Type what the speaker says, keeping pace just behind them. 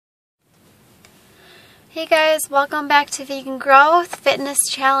Hey guys, welcome back to Vegan Growth Fitness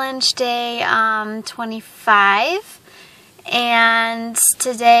Challenge Day 25. And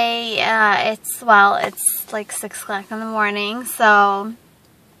today it's like 6 o'clock in the morning. So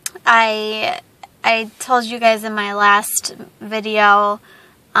I told you guys in my last video,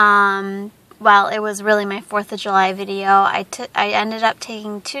 it was really my 4th of July video. I ended up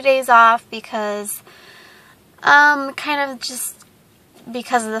taking 2 days off because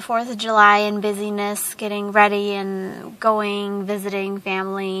because of the 4th of July and busyness, getting ready and going, visiting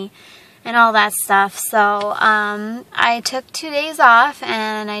family, and all that stuff. So I took 2 days off,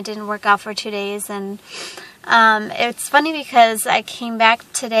 and I didn't work out for 2 days. And it's funny because I came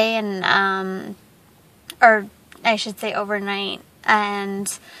back today, and or I should say overnight,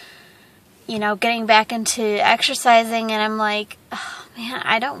 and getting back into exercising, and I'm like, oh man,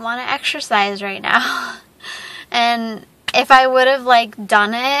 I don't want to exercise right now. And if I would have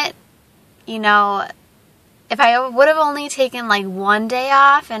done it, if I would have only taken 1 day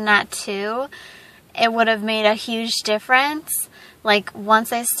off and not 2, it would have made a huge difference. I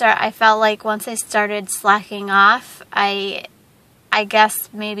felt like once I started slacking off, I guess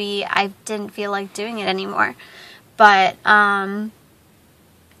maybe I didn't feel like doing it anymore. But I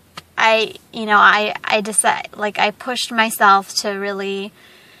decided, I pushed myself to really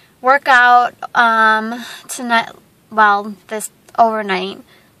work out this overnight,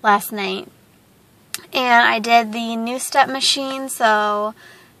 last night. And I did the New Step machine, so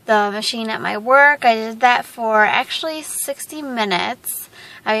the machine at my work. I did that for actually 60 minutes.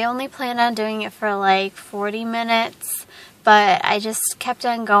 I only planned on doing it for 40 minutes, but I just kept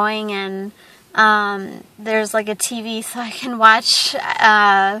on going, and there's a TV so I can watch.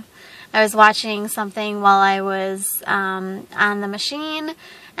 I was watching something while I was on the machine,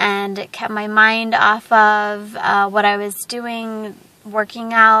 and it kept my mind off of what I was doing,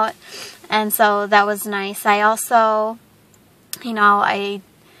 working out, and so that was nice. I also, I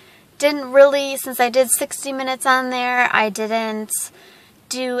didn't really, since I did 60 minutes on there, I didn't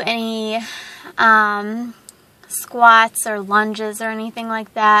do any squats or lunges or anything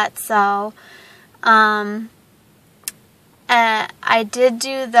like that. So I did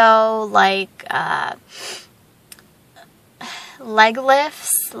do, though, leg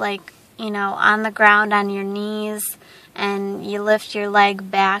lifts, on the ground on your knees, and you lift your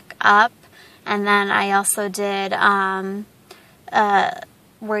leg back up. And then I also did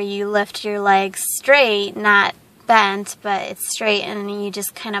where you lift your leg straight, not bent, but it's straight, and you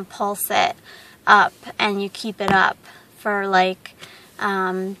just kind of pulse it up, and you keep it up for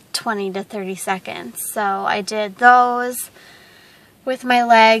 20 to 30 seconds. So I did those with my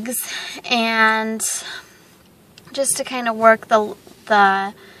legs, and just to kind of work the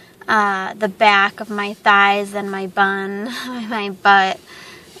back of my thighs and my bun, my butt.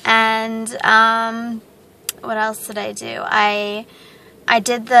 And what else did I do? I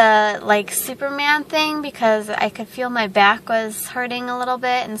did the Superman thing because I could feel my back was hurting a little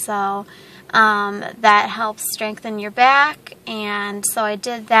bit, and so that helps strengthen your back, and so I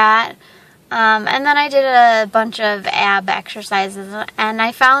did that. And then I did a bunch of ab exercises, and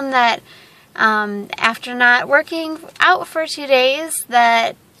I found that after not working out for 2 days,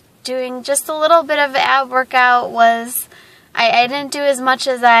 that doing just a little bit of ab workout was, I didn't do as much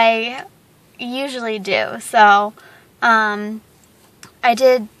as I usually do. So I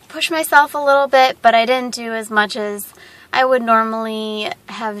did push myself a little bit, but I didn't do as much as I would normally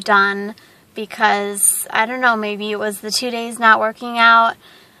have done because, I don't know, maybe it was the 2 days not working out.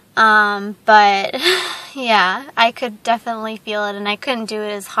 But yeah, I could definitely feel it, and I couldn't do it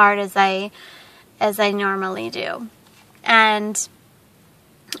as hard as I normally do. And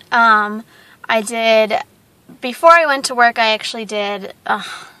I did, before I went to work, I actually did, now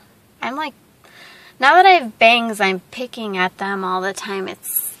that I have bangs, I'm picking at them all the time.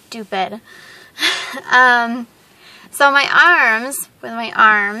 It's stupid. So my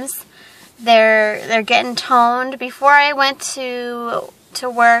arms, they're getting toned. Before I went to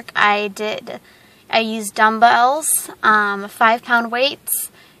work, I used dumbbells, 5-pound weights,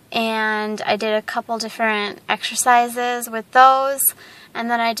 and I did a couple different exercises with those, and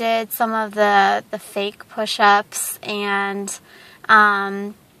then I did some of the fake push-ups and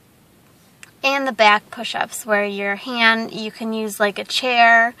the back push-ups, where you can use a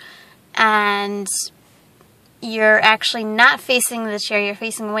chair, and you're actually not facing the chair, you're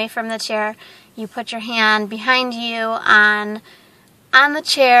facing away from the chair. You put your hand behind you on the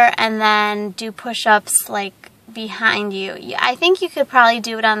chair, and then do push-ups behind you. I think you could probably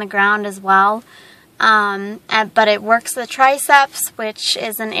do it on the ground as well, but it works the triceps, which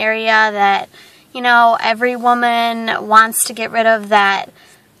is an area that every woman wants to get rid of, that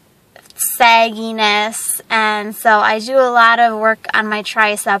sagginess, and so I do a lot of work on my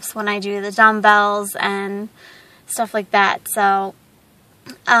triceps when I do the dumbbells and stuff like that. So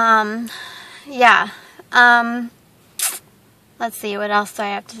yeah, let's see, what else do I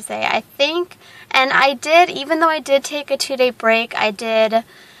have to say? I think, and I did, even though I did take a 2-day break, I did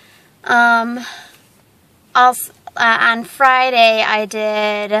also on Friday I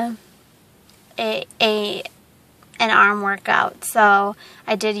did an arm workout. So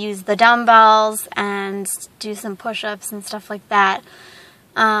I did use the dumbbells and do some push-ups and stuff like that.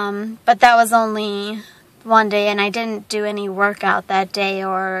 But that was only one day, and I didn't do any workout that day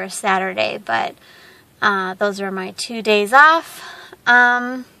or Saturday, but those were my 2 days off.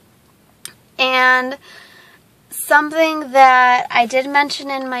 And something that I did mention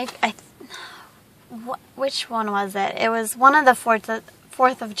in my, which one was it? It was one of the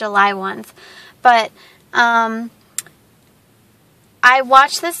 4th of July ones, but I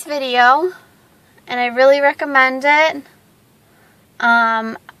watched this video and I really recommend it.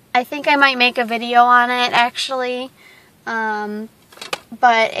 I think I might make a video on it actually, but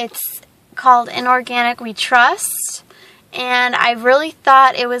it's called In Organic We Trust, and I really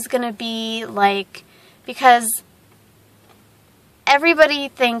thought it was going to be like, because everybody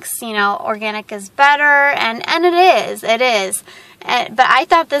thinks, you know, organic is better, and it is. But I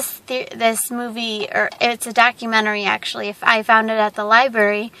thought this movie, or it's a documentary actually. If I found it at the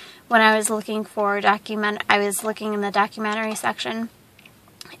library when I was looking for I was looking in the documentary section,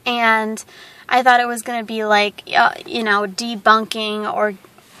 and I thought it was going to be like, you know, debunking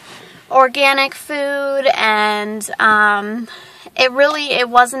organic food, and it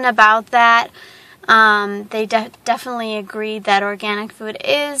wasn't about that. They definitely agreed that organic food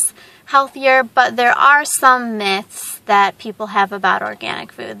is healthier, but there are some myths that people have about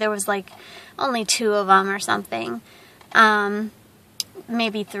organic food. There was like only 2 of them or something,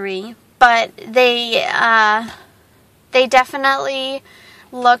 maybe 3, but they definitely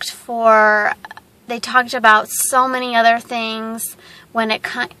they talked about so many other things when it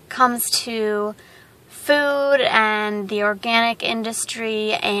comes to food and the organic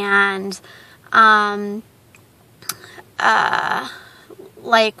industry, and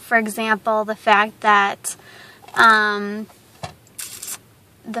like, for example, the fact that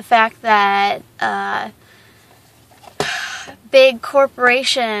big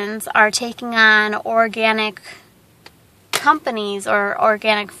corporations are taking on organic companies or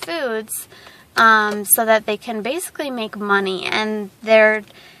organic foods so that they can basically make money, and they're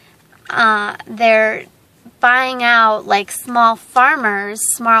buying out like small farmers,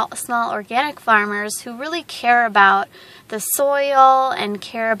 small organic farmers who really care about the soil and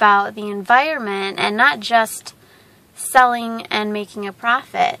care about the environment, and not just selling and making a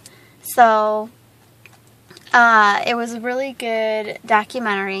profit. So it was a really good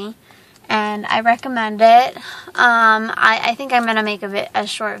documentary, and I recommend it. I think I'm going to make a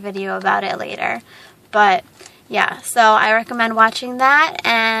short video about it later, but yeah, so I recommend watching that.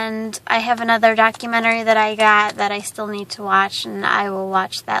 And I have another documentary that I got that I still need to watch, and I will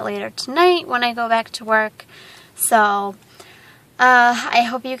watch that later tonight when I go back to work. So I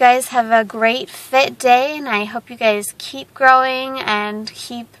hope you guys have a great fit day, and I hope you guys keep growing and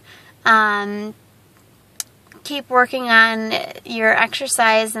keep working on your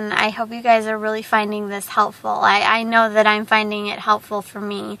exercise, and I hope you guys are really finding this helpful. I know that I'm finding it helpful for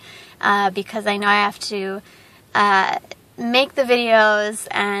me, because I know I have to make the videos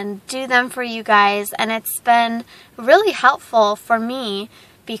and do them for you guys, and it's been really helpful for me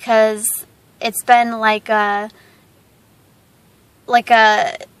because it's been like a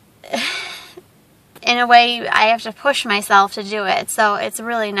in a way I have to push myself to do it, so it's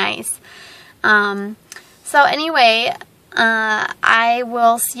really nice. So anyway, I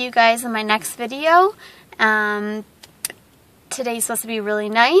will see you guys in my next video. Today's supposed to be really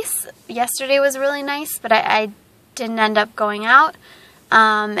nice. Yesterday was really nice, but I didn't end up going out.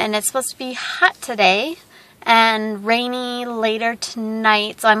 And it's supposed to be hot today and rainy later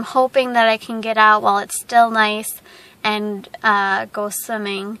tonight. So I'm hoping that I can get out while it's still nice and go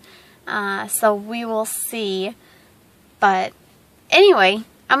swimming. So we will see. But anyway,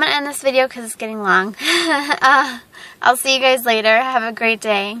 I'm going to end this video because it's getting long. I'll see you guys later. Have a great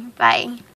day. Bye.